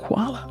ride from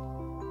Kuala,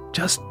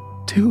 just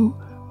 2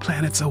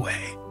 planets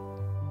away.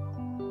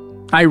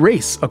 I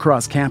race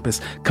across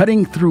campus,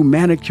 cutting through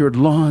manicured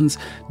lawns,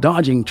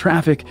 dodging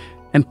traffic,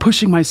 and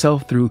pushing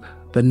myself through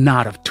the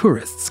knot of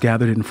tourists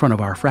gathered in front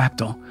of our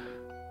fractal.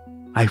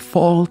 I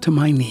fall to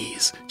my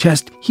knees,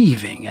 chest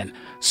heaving and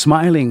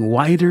smiling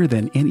wider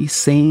than any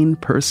sane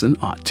person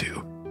ought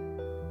to.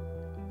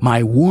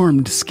 My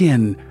warmed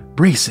skin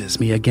braces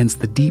me against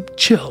the deep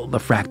chill the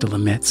fractal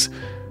emits.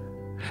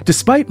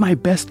 Despite my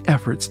best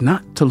efforts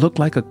not to look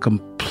like a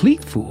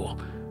complete fool,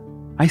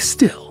 I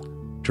still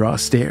draw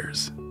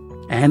stares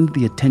and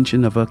the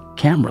attention of a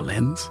camera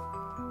lens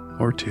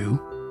or two.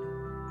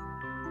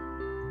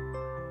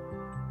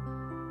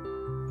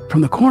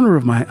 From the corner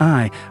of my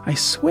eye, I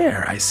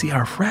swear I see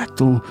our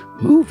fractal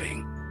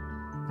moving,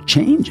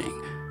 changing.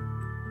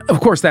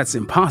 Of course, that's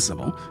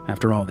impossible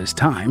after all this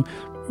time.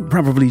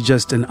 Probably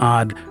just an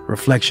odd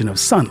reflection of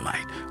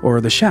sunlight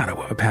or the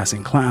shadow of a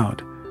passing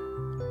cloud.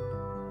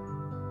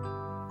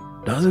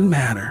 Doesn't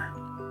matter.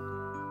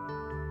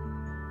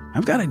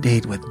 I've got a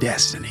date with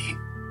destiny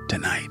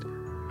tonight.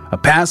 A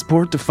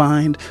passport to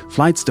find,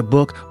 flights to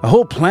book, a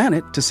whole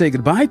planet to say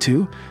goodbye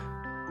to.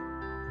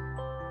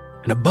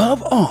 And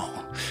above all,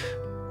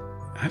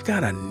 I've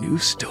got a new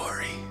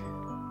story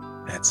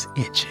that's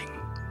itching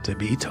to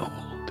be told.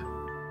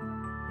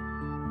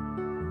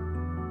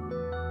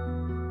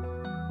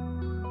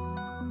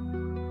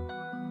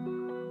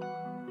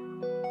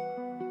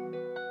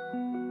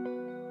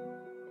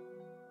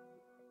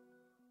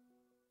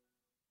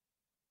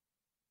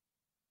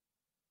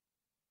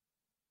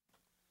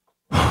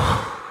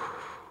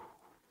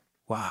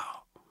 Wow.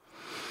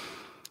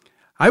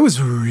 I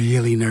was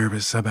really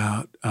nervous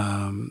about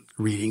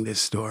reading this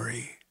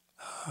story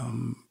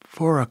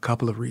for a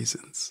couple of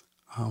reasons.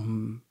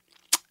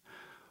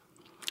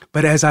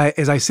 But as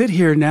I sit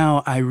here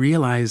now, I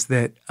realize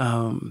that,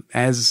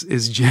 as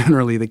is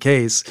generally the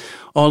case,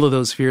 all of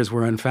those fears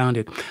were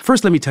unfounded.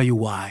 First, let me tell you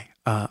why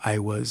I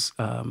was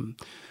a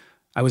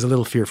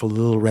little fearful, a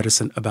little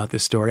reticent about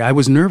this story. I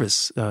was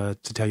nervous, to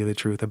tell you the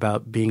truth,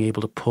 about being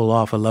able to pull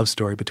off a love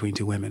story between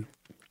two women.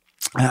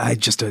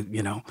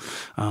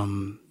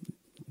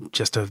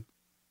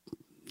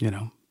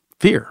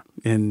 Fear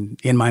in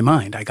my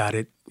mind. I got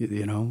it,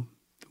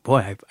 boy,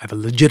 I have a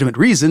legitimate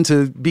reason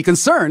to be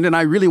concerned, and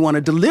I really want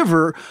to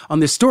deliver on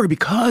this story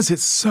because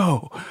it's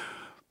so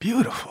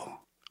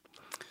beautiful.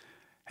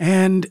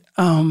 And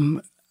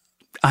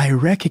I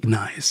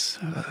recognize,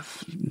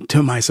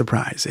 to my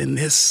surprise, in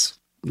this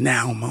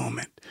now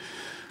moment,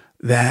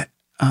 that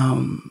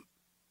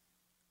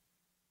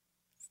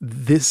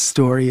this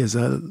story is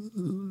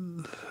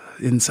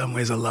in some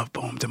ways a love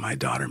poem to my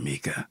daughter,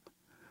 Mika,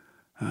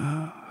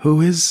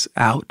 who is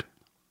out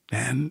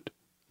and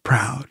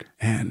proud.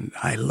 And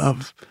I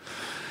love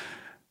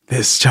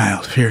this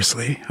child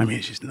fiercely. I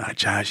mean, she's not a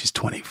child. She's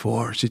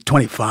 24. She's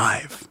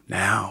 25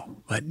 now.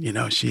 But,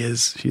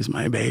 she's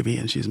my baby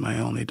and she's my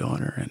only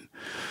daughter. And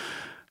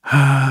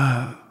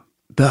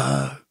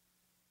the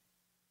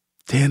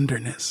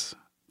tenderness,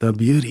 the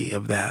beauty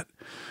of that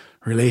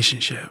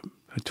relationship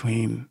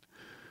between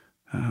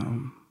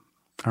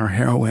our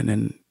heroine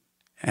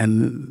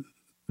and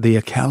the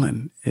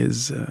Akellan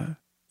is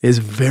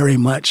very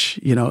much,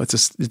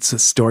 it's a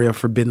story of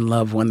forbidden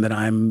love, one that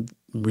I'm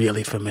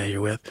really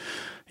familiar with.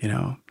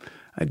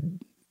 I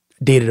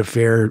dated a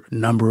fair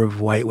number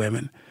of white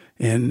women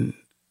in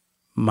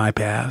my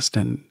past,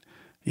 and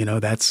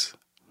that's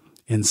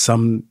in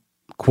some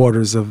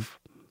quarters of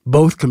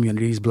both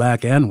communities,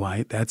 black and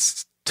white.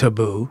 That's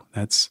taboo.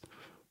 That's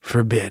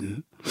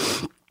forbidden.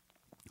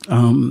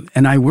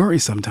 And I worry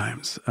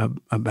sometimes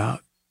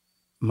about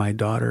my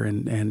daughter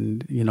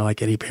and,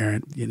 like any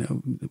parent,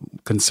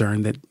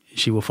 concerned that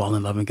she will fall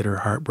in love and get her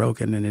heart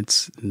broken. And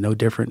it's no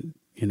different,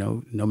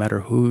 no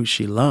matter who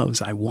she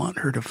loves. I want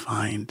her to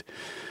find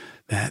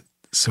that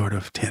sort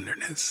of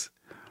tenderness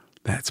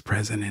that's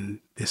present in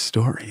this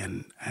story.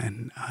 And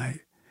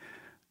I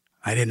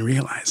didn't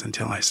realize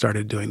until I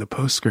started doing the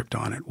postscript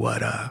on it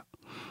what a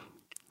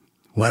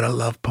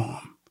love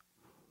poem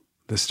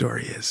the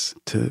story is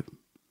to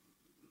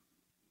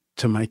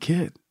my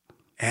kid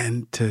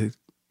and to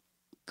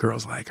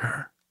girls like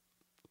her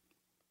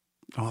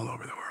all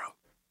over the world.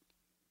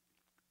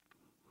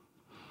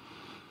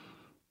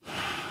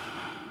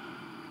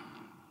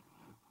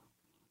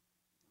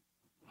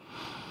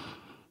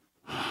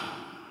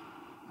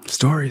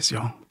 Stories,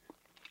 y'all.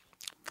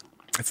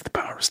 That's the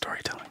power of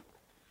storytelling.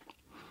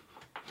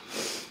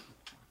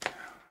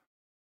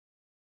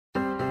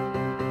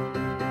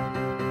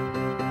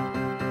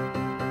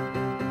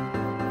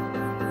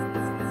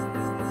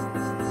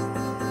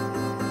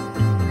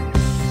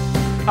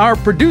 Our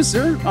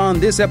producer on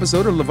this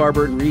episode of LeVar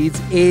Burton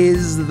Reads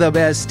is the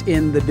best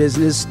in the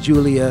business,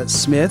 Julia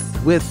Smith,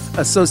 with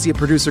associate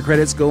producer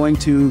credits going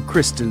to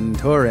Kristen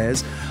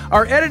Torres.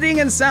 Our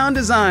editing and sound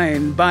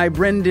design by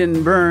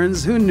Brendan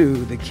Burns, who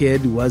knew the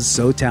kid was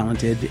so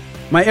talented.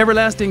 My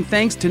everlasting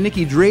thanks to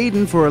Nikki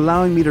Drayden for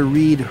allowing me to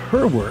read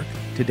her work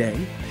today.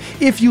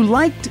 If you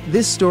liked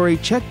this story,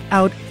 check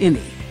out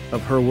any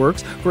of her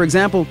works. For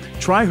example,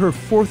 try her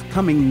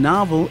forthcoming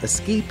novel,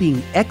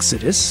 Escaping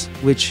Exodus,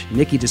 which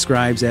Nikki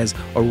describes as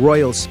a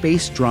royal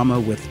space drama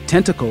with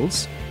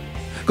tentacles.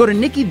 Go to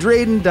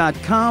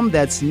NikkiDrayden.com.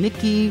 That's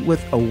Nikki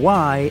with a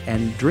Y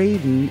and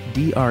Drayden,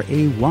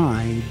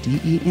 DRAYDEN.com.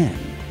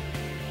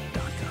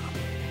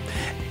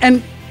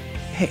 And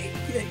hey,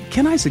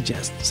 can I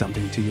suggest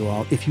something to you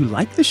all? If you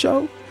like the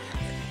show,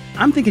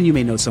 I'm thinking you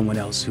may know someone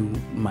else who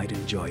might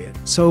enjoy it.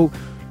 So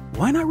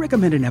why not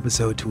recommend an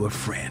episode to a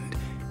friend?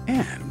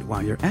 And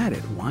while you're at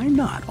it, why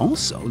not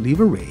also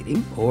leave a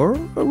rating or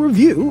a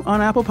review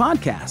on Apple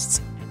Podcasts?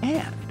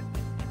 And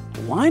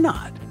why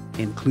not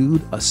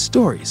include a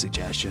story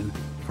suggestion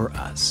for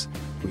us?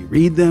 We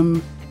read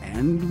them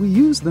and we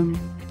use them.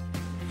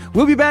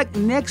 We'll be back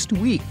next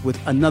week with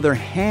another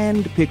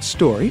hand-picked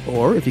story,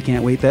 or if you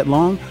can't wait that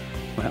long,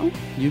 well,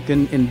 you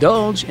can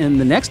indulge in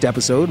the next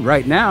episode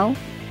right now,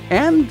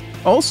 and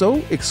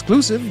also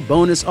exclusive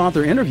bonus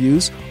author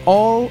interviews,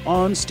 all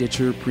on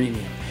Stitcher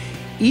Premium.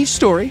 Each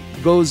story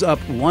goes up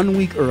 1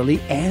 week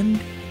early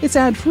and it's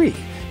ad-free.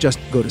 Just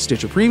go to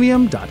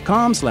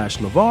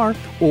StitcherPremium.com/LeVar,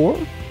 or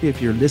if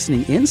you're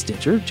listening in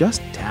Stitcher,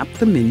 just tap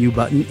the menu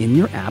button in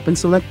your app and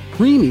select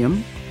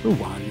Premium for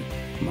 1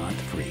 month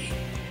free.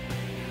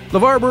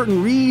 LeVar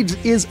Burton Reads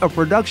is a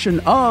production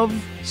of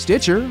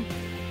Stitcher.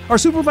 Our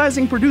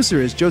supervising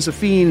producer is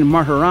Josephine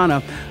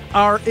Marjarana.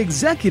 Our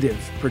executive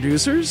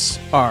producers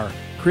are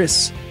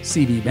Chris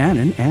C.B.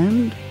 Bannon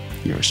and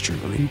yours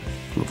truly,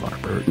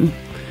 LeVar Burton.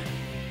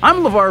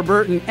 I'm LeVar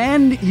Burton,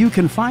 and you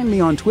can find me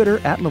on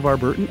Twitter at LeVar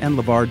Burton and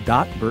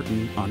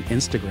LeVar.Burton on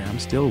Instagram.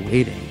 Still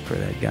waiting for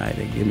that guy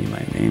to give me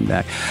my name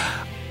back.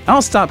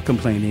 I'll stop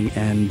complaining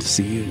and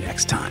see you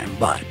next time,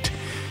 but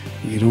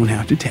you don't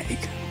have to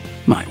take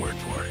my word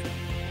for it.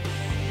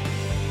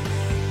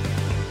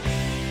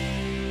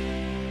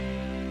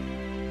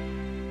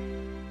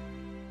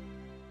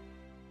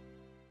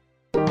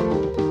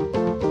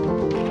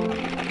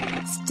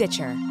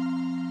 Stitcher.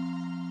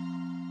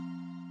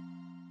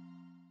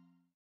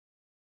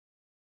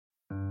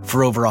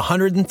 For over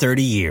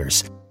 130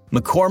 years,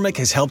 McCormick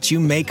has helped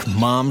you make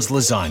Mom's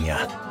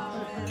lasagna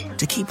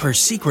to keep her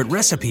secret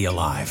recipe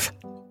alive.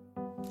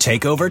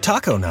 Take over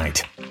taco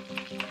night.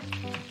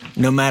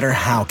 No matter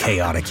how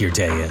chaotic your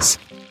day is.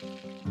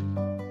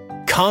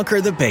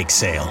 Conquer the bake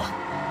sale,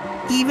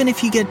 even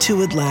if you get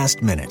to it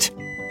last minute.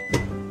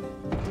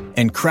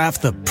 And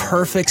craft the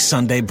perfect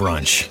Sunday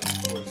brunch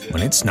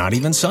when it's not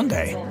even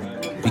Sunday.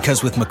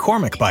 Because with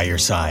McCormick by your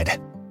side,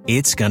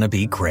 it's gonna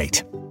be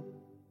great.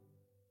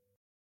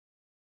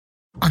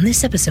 On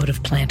this episode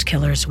of Plant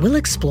Killers, we'll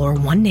explore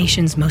one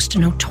nation's most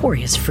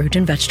notorious fruit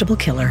and vegetable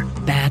killer,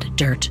 bad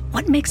dirt.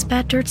 What makes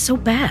bad dirt so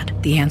bad?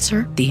 The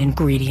answer? The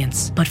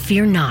ingredients. But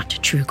fear not,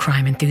 true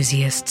crime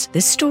enthusiasts.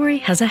 This story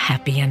has a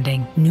happy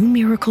ending. New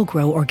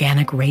Miracle-Gro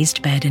organic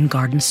raised bed and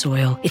garden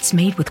soil. It's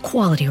made with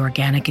quality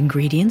organic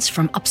ingredients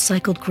from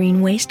upcycled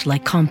green waste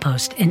like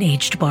compost and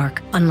aged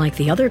bark. Unlike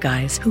the other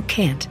guys who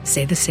can't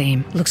say the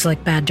same. Looks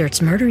like bad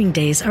dirt's murdering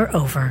days are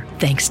over,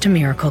 thanks to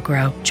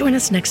Miracle-Gro. Join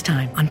us next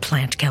time on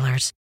Plant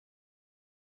Killers.